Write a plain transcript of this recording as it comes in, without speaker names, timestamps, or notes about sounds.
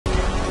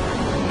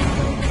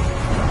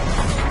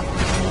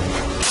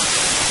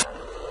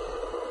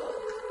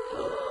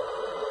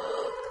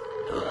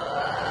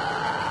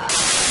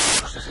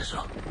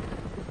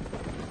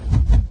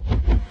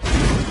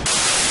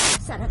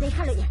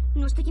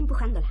estoy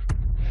empujándola.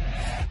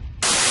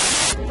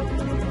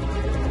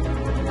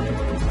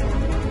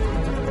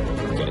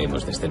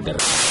 Queremos descender.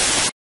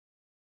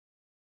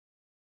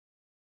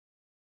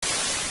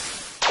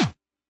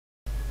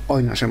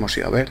 Hoy nos hemos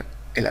ido a ver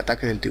el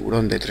ataque del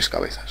tiburón de 3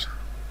 cabezas.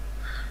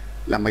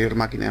 La mayor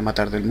máquina de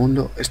matar del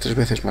mundo es 3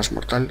 veces más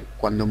mortal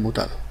cuando un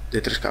mutado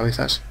de 3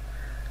 cabezas,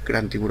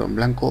 gran tiburón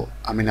blanco,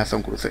 amenaza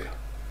un crucero.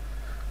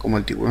 Como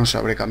el tiburón se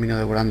abre camino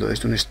devorando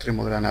desde un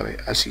extremo de la nave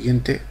al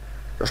siguiente,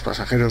 los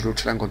pasajeros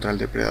lucharán contra el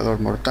depredador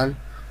mortal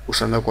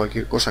usando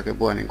cualquier cosa que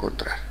puedan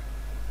encontrar.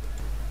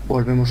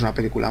 Volvemos a una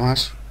película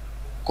más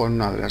con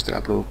una de las de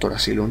la productora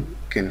Asylum,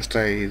 que nos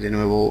trae de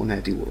nuevo una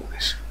de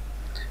tiburones.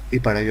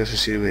 Y para ello se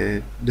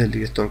sirve del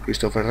director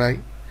Christopher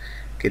Ray,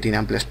 que tiene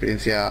amplia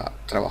experiencia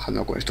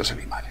trabajando con estos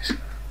animales.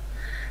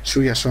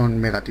 Suyas son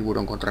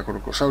Megatiburón contra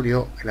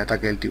Crocosaurio, el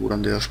ataque del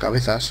tiburón de 2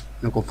 cabezas,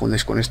 no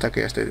confundáis con esta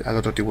que al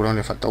otro tiburón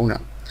le falta una,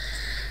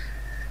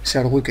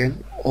 Shark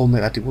Weekend o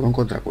Megatiburón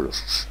contra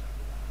Colossus.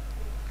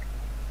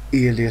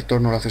 Y el director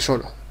no lo hace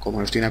solo, como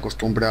nos tiene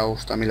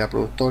acostumbrados también la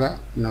productora,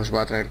 nos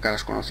va a traer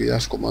caras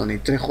conocidas como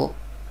Trejo,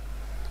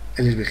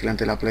 el ex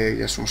vigilante de la playa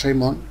Jaason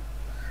Simmons,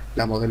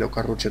 la modelo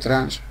Karrueche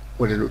Tran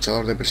o el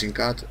luchador de Pressing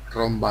Cat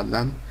Ron Van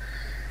Damme.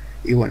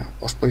 Y bueno,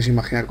 os podéis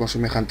imaginar con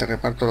semejante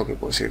reparto lo que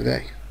puede ser de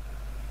ahí.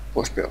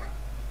 Pues peor.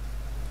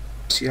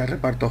 Si el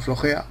reparto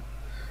flojea,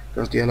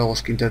 los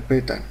diálogos que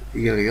interpretan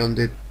y el guión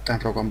de tan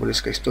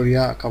rocambolesca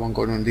historia acaban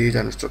con hundir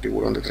a nuestro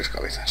tiburón de 3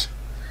 cabezas.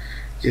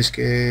 Y es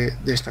que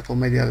de esta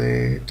comedia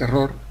de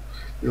terror,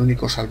 lo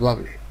único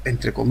salvable,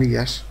 entre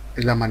comillas,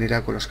 es la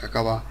manera con la que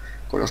acaba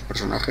con los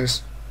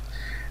personajes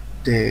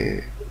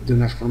de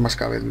unas formas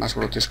cada vez más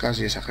grotescas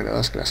y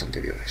exageradas que las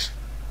anteriores.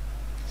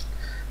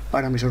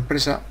 Para mi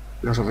sorpresa,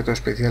 los efectos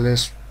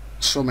especiales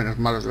son menos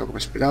malos de lo que me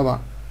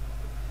esperaba,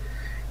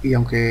 y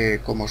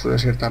aunque, como suele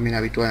ser también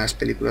habitual en las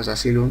películas de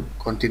Asylum,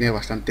 contiene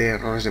bastante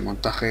errores de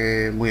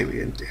montaje muy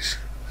evidentes.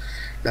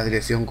 La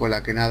dirección con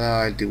la que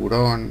nada el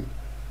tiburón,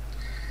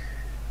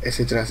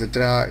 etcétera,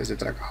 etcétera, es de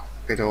traca,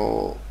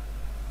 pero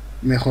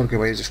mejor que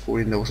vayáis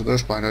descubriendo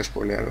vosotros para no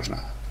spoilearos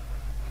nada.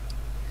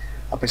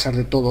 A pesar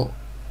de todo,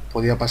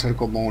 podía pasar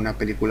como una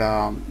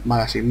película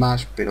mala sin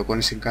más, pero con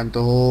ese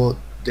encanto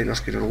de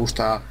los que nos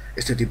gusta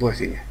este tipo de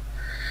cine.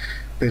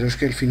 Pero es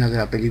que el final de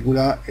la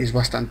película es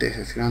bastante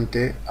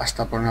decepcionante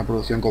hasta para una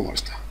producción como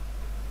esta.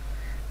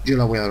 Yo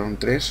la voy a dar un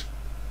 3,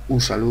 un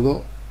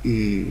saludo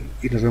y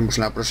nos vemos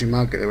en la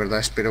próxima, que de verdad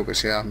espero que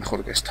sea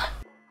mejor que esta.